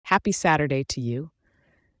Happy Saturday to you.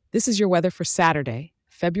 This is your weather for Saturday,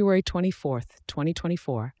 February 24th,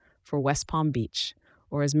 2024, for West Palm Beach,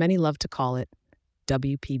 or as many love to call it,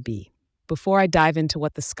 WPB. Before I dive into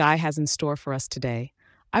what the sky has in store for us today,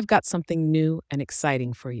 I've got something new and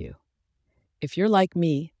exciting for you. If you're like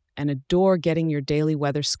me and adore getting your daily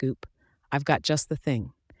weather scoop, I've got just the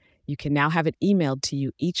thing. You can now have it emailed to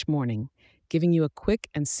you each morning, giving you a quick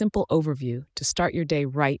and simple overview to start your day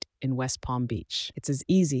right in West Palm Beach. It's as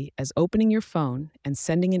easy as opening your phone and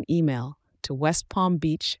sending an email to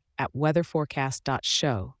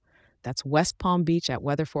westpalmbeach@weatherforecast.show. That's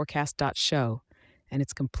westpalmbeach@weatherforecast.show, and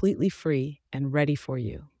it's completely free and ready for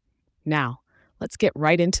you. Now, let's get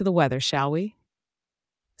right into the weather, shall we?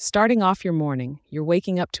 Starting off your morning, you're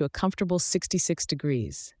waking up to a comfortable 66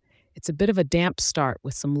 degrees. It's a bit of a damp start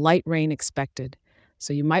with some light rain expected,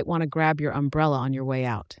 so you might want to grab your umbrella on your way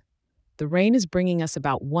out. The rain is bringing us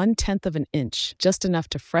about 1/10 of an inch, just enough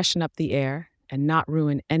to freshen up the air and not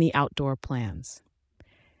ruin any outdoor plans.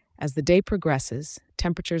 As the day progresses,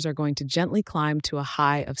 temperatures are going to gently climb to a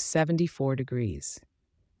high of 74 degrees.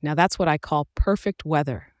 Now that's what I call perfect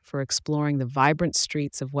weather for exploring the vibrant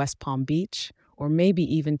streets of West Palm Beach, or maybe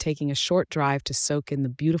even taking a short drive to soak in the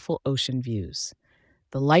beautiful ocean views.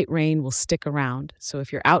 The light rain will stick around, so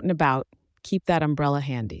if you're out and about, keep that umbrella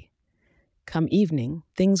handy. Come evening,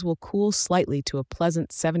 things will cool slightly to a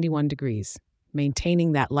pleasant 71 degrees,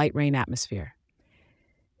 maintaining that light rain atmosphere.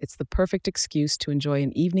 It's the perfect excuse to enjoy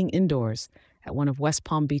an evening indoors at one of West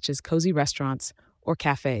Palm Beach's cozy restaurants or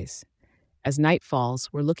cafes. As night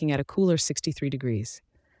falls, we're looking at a cooler 63 degrees.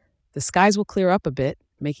 The skies will clear up a bit,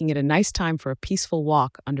 making it a nice time for a peaceful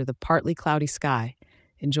walk under the partly cloudy sky,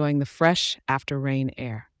 enjoying the fresh after-rain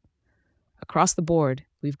air. Across the board,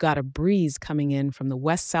 we've got a breeze coming in from the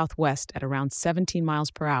west-southwest at around 17 miles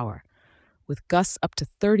per hour, with gusts up to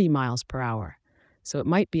 30 miles per hour, so it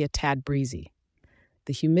might be a tad breezy.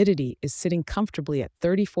 The humidity is sitting comfortably at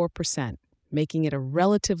 34%, making it a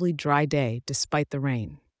relatively dry day despite the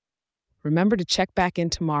rain. Remember to check back in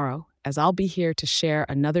tomorrow, as I'll be here to share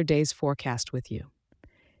another day's forecast with you.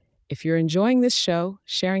 If you're enjoying this show,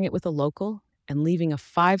 sharing it with a local and leaving a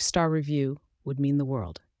 5-star review would mean the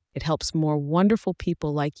world. It helps more wonderful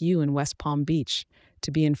people like you in West Palm Beach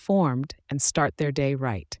to be informed and start their day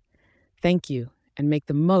right. Thank you, and make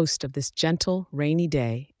the most of this gentle, rainy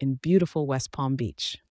day in beautiful West Palm Beach.